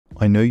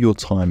I know your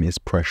time is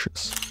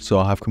precious, so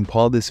I have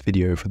compiled this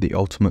video for the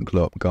ultimate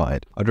glow up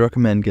guide. I'd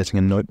recommend getting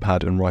a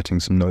notepad and writing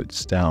some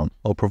notes down.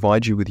 I'll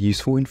provide you with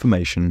useful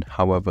information,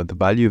 however the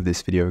value of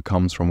this video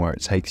comes from where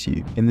it takes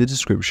you. In the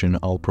description,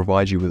 I'll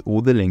provide you with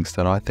all the links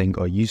that I think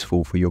are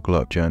useful for your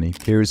glow up journey.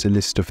 Here is a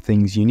list of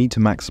things you need to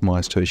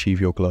maximize to achieve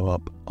your glow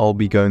up. I'll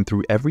be going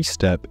through every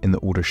step in the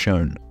order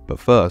shown. But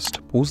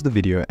first, pause the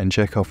video and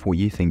check off what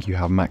you think you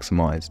have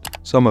maximized.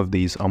 Some of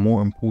these are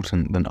more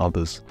important than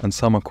others, and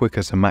some are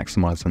quicker to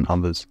maximize than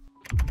others.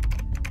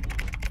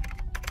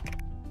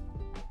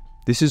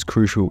 This is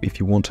crucial if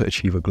you want to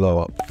achieve a glow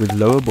up. With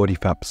lower body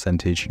fat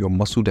percentage, your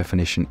muscle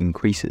definition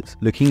increases.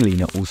 Looking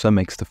leaner also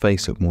makes the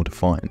face look more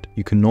defined.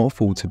 You cannot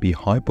afford to be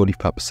high body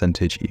fat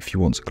percentage if you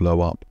want to glow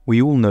up.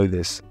 We all know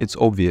this, it's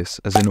obvious,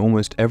 as in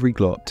almost every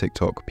glow up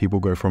TikTok, people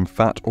go from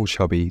fat or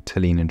chubby to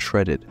lean and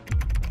shredded.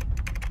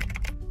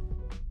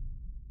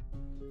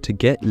 To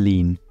get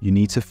lean, you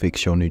need to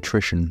fix your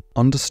nutrition.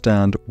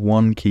 Understand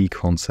one key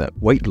concept.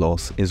 Weight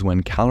loss is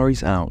when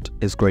calories out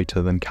is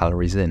greater than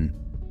calories in.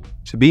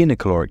 To be in a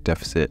caloric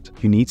deficit,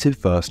 you need to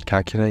first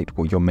calculate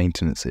what your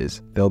maintenance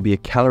is. There'll be a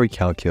calorie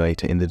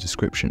calculator in the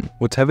description.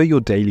 Whatever your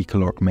daily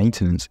caloric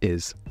maintenance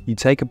is, you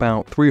take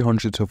about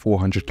 300 to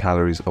 400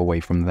 calories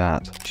away from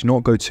that. Do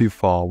not go too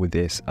far with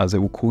this as it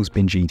will cause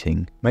binge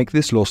eating. Make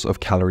this loss of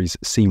calories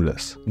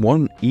seamless.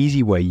 One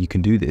easy way you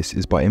can do this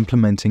is by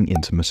implementing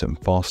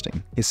intermittent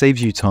fasting. It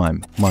saves you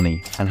time,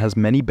 money, and has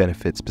many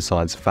benefits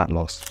besides fat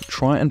loss.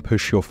 Try and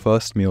push your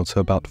first meal to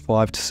about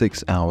 5 to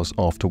 6 hours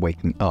after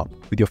waking up,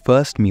 with your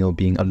first meal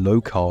being a low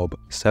carb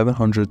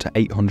 700 to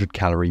 800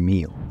 calorie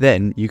meal.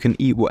 Then you can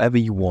eat whatever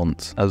you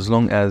want as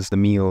long as the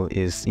meal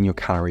is in your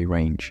calorie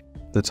range.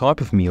 The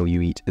type of meal you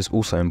eat is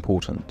also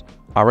important.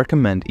 I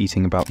recommend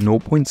eating about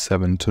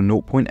 0.7 to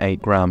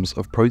 0.8 grams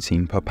of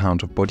protein per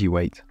pound of body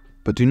weight,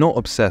 but do not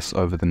obsess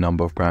over the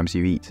number of grams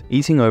you eat.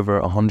 Eating over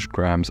 100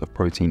 grams of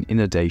protein in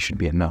a day should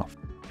be enough.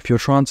 If you're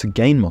trying to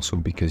gain muscle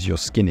because you're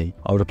skinny,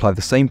 I would apply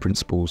the same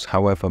principles,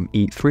 however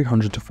eat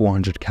 300 to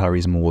 400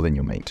 calories more than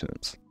your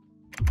maintenance.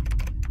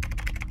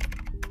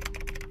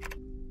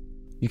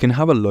 You can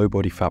have a low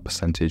body fat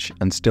percentage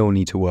and still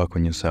need to work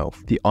on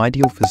yourself. The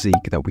ideal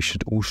physique that we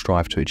should all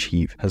strive to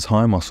achieve has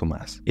high muscle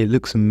mass. It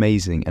looks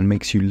amazing and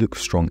makes you look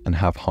strong and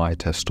have high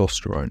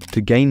testosterone.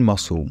 To gain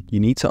muscle, you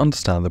need to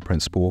understand the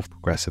principle of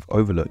progressive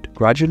overload.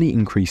 Gradually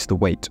increase the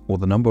weight or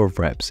the number of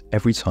reps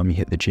every time you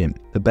hit the gym.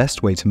 The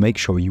best way to make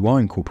sure you are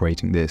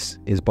incorporating this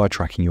is by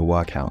tracking your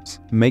workouts.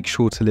 Make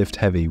sure to lift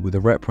heavy with a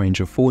rep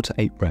range of 4 to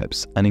 8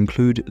 reps and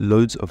include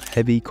loads of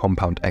heavy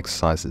compound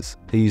exercises.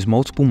 They use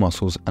multiple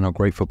muscles and are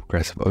great for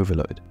progressive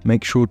overload.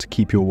 Make sure to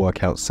keep your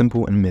workout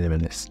simple and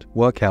minimalist.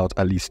 Work out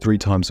at least 3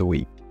 times a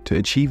week. To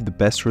achieve the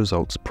best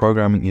results,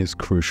 programming is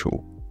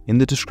crucial. In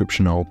the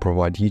description, I will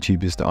provide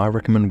YouTubers that I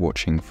recommend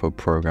watching for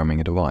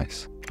programming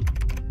advice.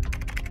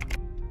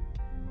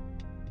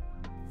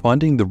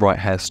 Finding the right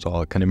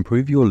hairstyle can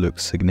improve your look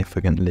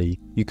significantly.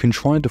 You can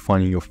try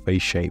defining your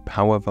face shape,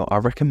 however, I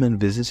recommend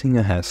visiting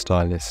a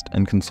hairstylist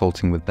and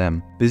consulting with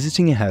them.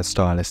 Visiting a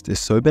hairstylist is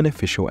so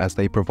beneficial as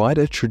they provide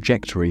a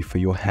trajectory for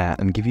your hair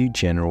and give you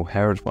general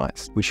hair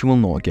advice, which you will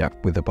not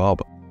get with a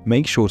barber.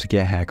 Make sure to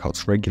get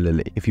haircuts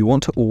regularly. If you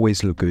want to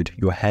always look good,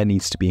 your hair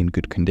needs to be in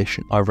good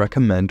condition. I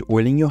recommend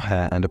oiling your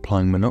hair and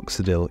applying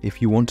minoxidil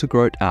if you want to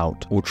grow it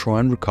out or try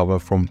and recover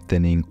from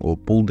thinning or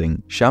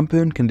balding.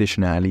 Shampoo and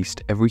conditioner at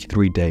least every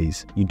 3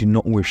 days. You do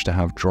not wish to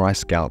have dry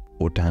scalp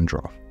or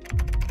dandruff.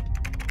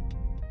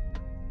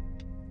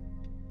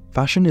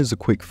 Fashion is a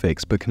quick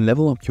fix but can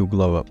level up your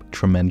glow up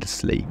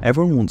tremendously.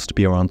 Everyone wants to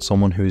be around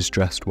someone who is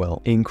dressed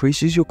well. It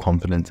increases your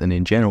confidence and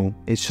in general,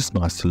 it's just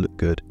nice to look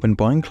good. When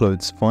buying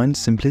clothes, find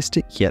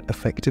simplistic yet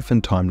effective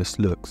and timeless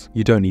looks.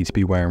 You don't need to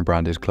be wearing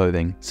branded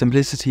clothing.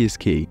 Simplicity is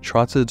key.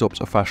 Try to adopt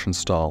a fashion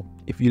style.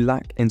 If you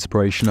lack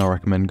inspiration, I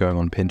recommend going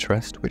on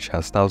Pinterest, which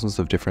has thousands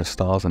of different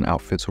styles and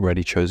outfits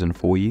already chosen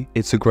for you.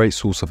 It's a great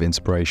source of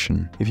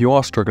inspiration. If you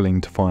are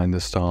struggling to find the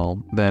style,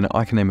 then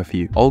I can name a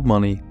few. Old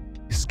Money,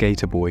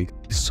 Skater Boy,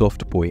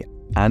 Soft Boy,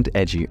 and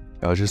Edgy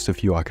are just a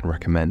few I can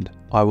recommend.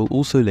 I will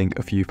also link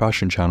a few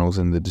fashion channels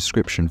in the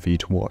description for you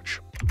to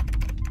watch.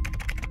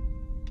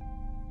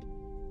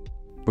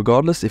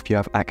 Regardless if you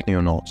have acne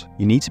or not,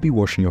 you need to be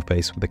washing your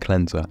face with a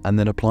cleanser and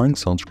then applying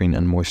sunscreen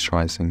and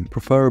moisturizing,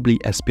 preferably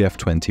SPF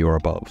 20 or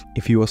above.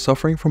 If you are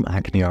suffering from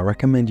acne, I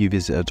recommend you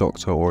visit a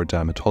doctor or a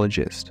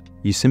dermatologist.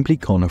 You simply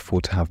can't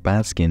afford to have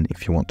bad skin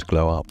if you want to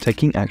glow up.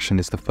 Taking action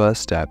is the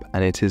first step,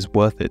 and it is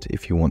worth it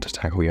if you want to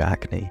tackle your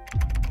acne.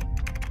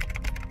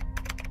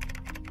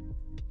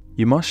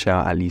 You must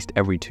shower at least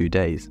every 2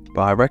 days,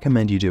 but I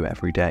recommend you do it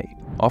every day.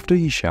 After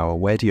you shower,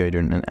 wear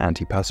deodorant and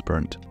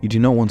antiperspirant. You do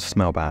not want to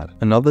smell bad.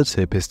 Another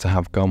tip is to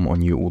have gum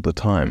on you all the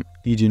time.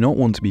 You do not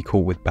want to be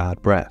caught with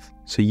bad breath,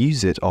 so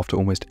use it after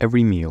almost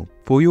every meal.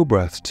 For your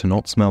breath to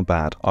not smell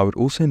bad, I would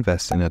also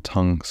invest in a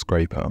tongue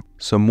scraper.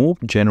 Some more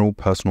general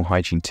personal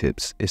hygiene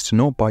tips is to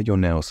not bite your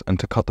nails and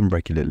to cut them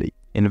regularly.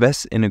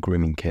 Invest in a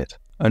grooming kit.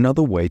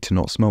 Another way to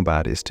not smell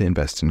bad is to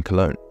invest in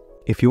cologne.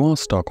 If you are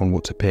stuck on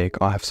what to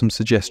pick, I have some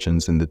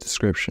suggestions in the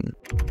description.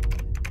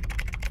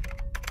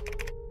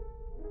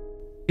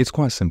 It's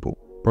quite simple.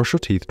 Brush your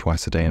teeth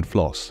twice a day and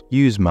floss.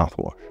 Use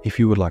mouthwash. If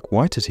you would like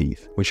whiter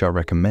teeth, which I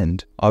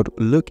recommend, I would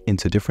look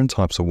into different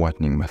types of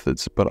whitening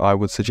methods, but I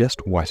would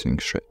suggest whitening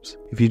strips.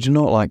 If you do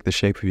not like the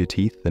shape of your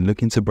teeth, then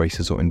look into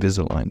braces or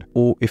Invisalign.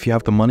 Or if you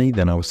have the money,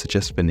 then I would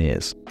suggest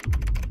veneers.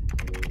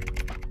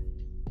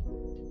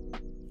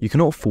 You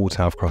cannot afford to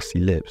have crusty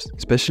lips,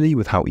 especially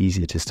with how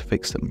easy it is to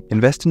fix them.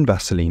 Invest in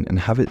Vaseline and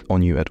have it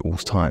on you at all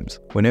times.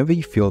 Whenever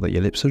you feel that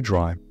your lips are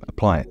dry,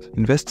 apply it.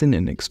 Invest in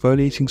an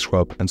exfoliating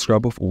scrub and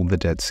scrub off all the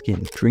dead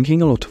skin.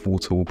 Drinking a lot of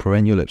water will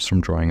prevent your lips from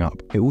drying up.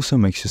 It also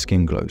makes your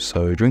skin glow,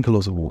 so drink a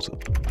lot of water.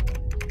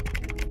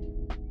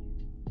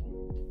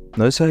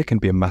 Nose hair can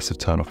be a massive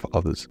turn-off for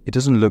others. It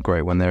doesn't look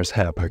great when there is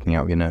hair poking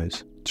out your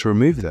nose. To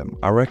remove them,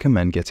 I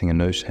recommend getting a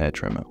nose hair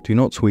trimmer. Do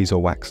not tweeze or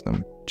wax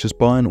them. Just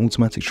buy an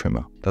automatic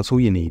trimmer. That's all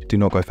you need. Do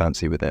not go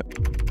fancy with it.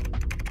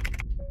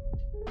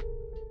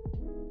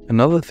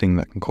 Another thing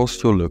that can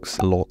cost your looks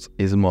a lot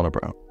is a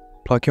monobrow.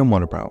 Pluck your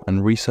monobrow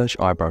and research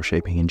eyebrow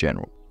shaping in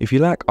general. If you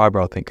lack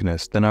eyebrow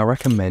thickness, then I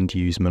recommend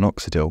you use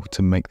minoxidil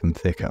to make them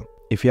thicker.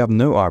 If you have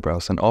no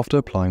eyebrows, and after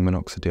applying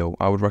minoxidil,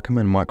 I would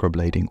recommend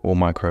microblading or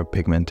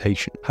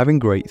micropigmentation. Having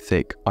great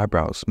thick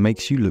eyebrows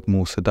makes you look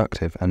more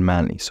seductive and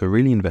manly, so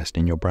really invest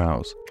in your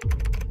brows.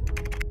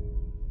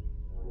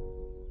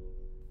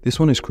 This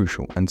one is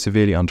crucial and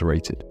severely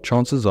underrated.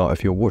 Chances are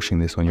if you're watching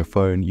this on your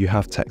phone, you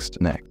have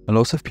text neck. A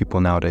lot of people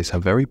nowadays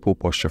have very poor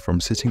posture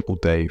from sitting all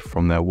day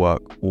from their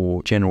work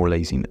or general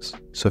laziness.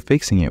 So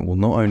fixing it will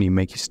not only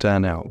make you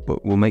stand out,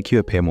 but will make you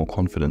appear more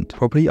confident.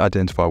 Properly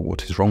identify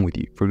what is wrong with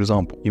you. For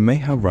example, you may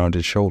have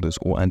rounded shoulders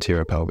or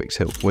anterior pelvic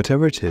tilt.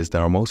 Whatever it is,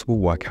 there are multiple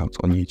workouts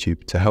on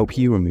YouTube to help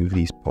you remove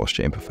these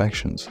posture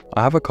imperfections.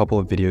 I have a couple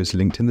of videos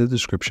linked in the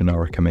description I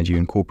recommend you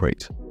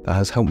incorporate. That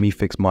has helped me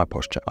fix my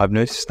posture. I've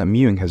noticed that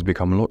mewing has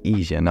become a lot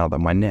easier now that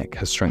my neck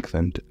has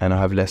strengthened and I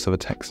have less of a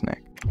text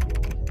neck.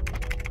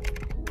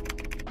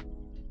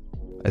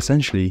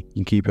 Essentially,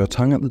 you keep your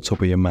tongue at the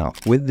top of your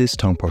mouth. With this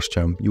tongue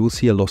posture, you will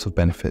see a lot of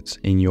benefits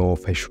in your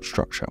facial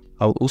structure.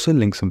 I will also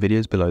link some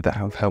videos below that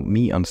have helped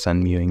me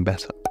understand mewing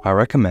better. I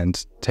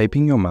recommend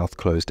taping your mouth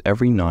closed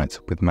every night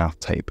with mouth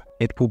tape.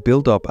 It will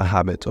build up a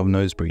habit of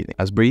nose breathing,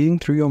 as breathing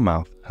through your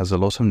mouth has a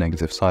lot of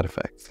negative side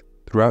effects.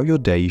 Throughout your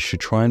day, you should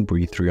try and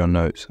breathe through your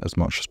nose as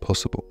much as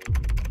possible.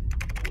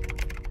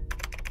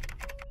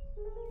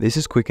 This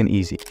is quick and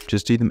easy,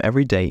 just do them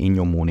every day in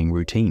your morning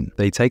routine.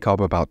 They take up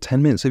about 10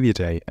 minutes of your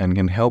day and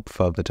can help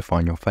further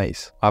define your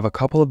face. I have a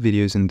couple of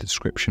videos in the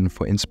description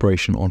for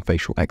inspiration on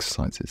facial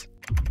exercises.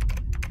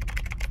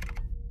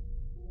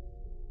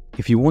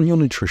 If you want your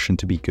nutrition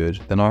to be good,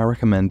 then I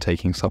recommend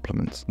taking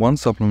supplements. One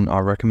supplement I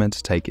recommend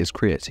to take is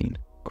creatine.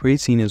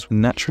 Creatine is a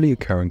naturally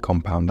occurring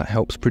compound that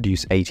helps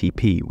produce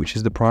ATP, which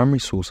is the primary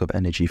source of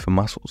energy for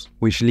muscles,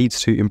 which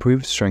leads to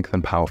improved strength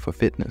and power for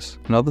fitness.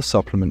 Another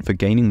supplement for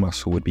gaining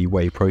muscle would be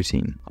whey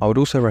protein. I would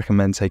also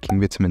recommend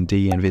taking vitamin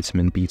D and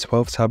vitamin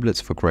B12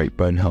 tablets for great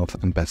bone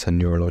health and better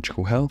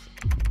neurological health.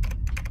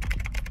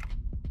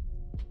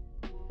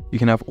 You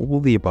can have all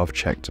the above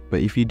checked, but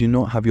if you do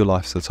not have your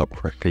life set up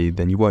correctly,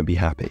 then you won't be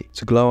happy.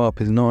 To glow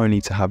up is not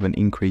only to have an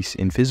increase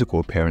in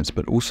physical appearance,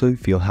 but also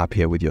feel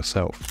happier with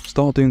yourself.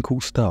 Start doing cool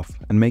stuff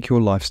and make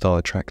your lifestyle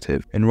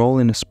attractive. Enroll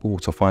in a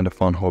sport or find a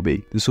fun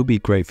hobby. This will be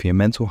great for your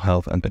mental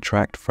health and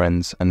attract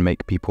friends and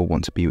make people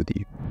want to be with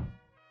you.